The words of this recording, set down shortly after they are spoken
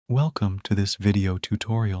Welcome to this video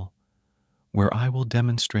tutorial, where I will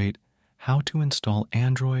demonstrate how to install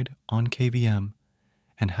Android on KVM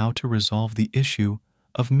and how to resolve the issue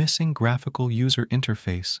of missing graphical user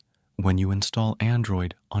interface when you install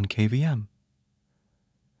Android on KVM.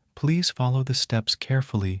 Please follow the steps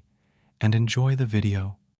carefully and enjoy the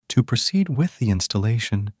video. To proceed with the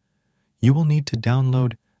installation, you will need to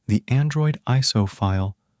download the Android ISO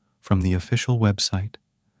file from the official website.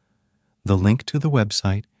 The link to the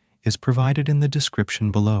website is provided in the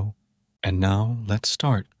description below. And now let's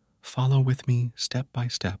start. Follow with me step by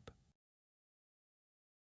step.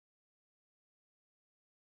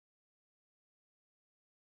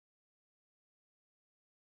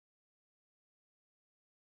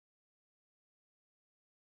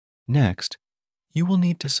 Next, you will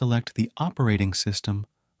need to select the operating system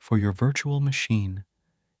for your virtual machine.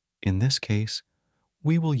 In this case,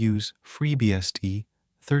 we will use FreeBSD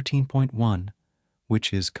 13.1,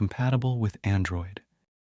 which is compatible with Android.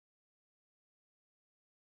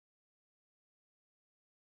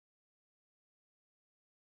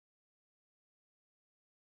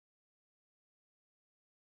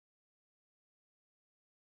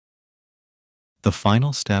 The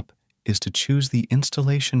final step is to choose the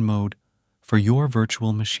installation mode for your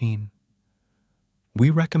virtual machine. We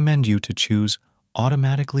recommend you to choose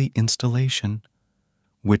Automatically Installation,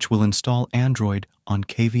 which will install Android on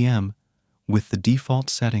KVM with the default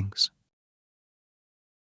settings.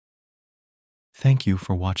 Thank you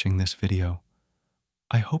for watching this video.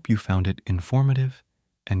 I hope you found it informative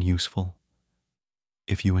and useful.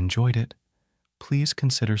 If you enjoyed it, please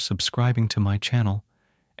consider subscribing to my channel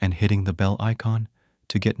and hitting the bell icon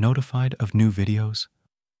to get notified of new videos.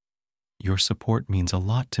 Your support means a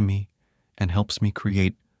lot to me and helps me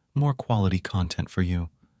create more quality content for you.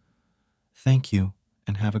 Thank you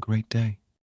and have a great day.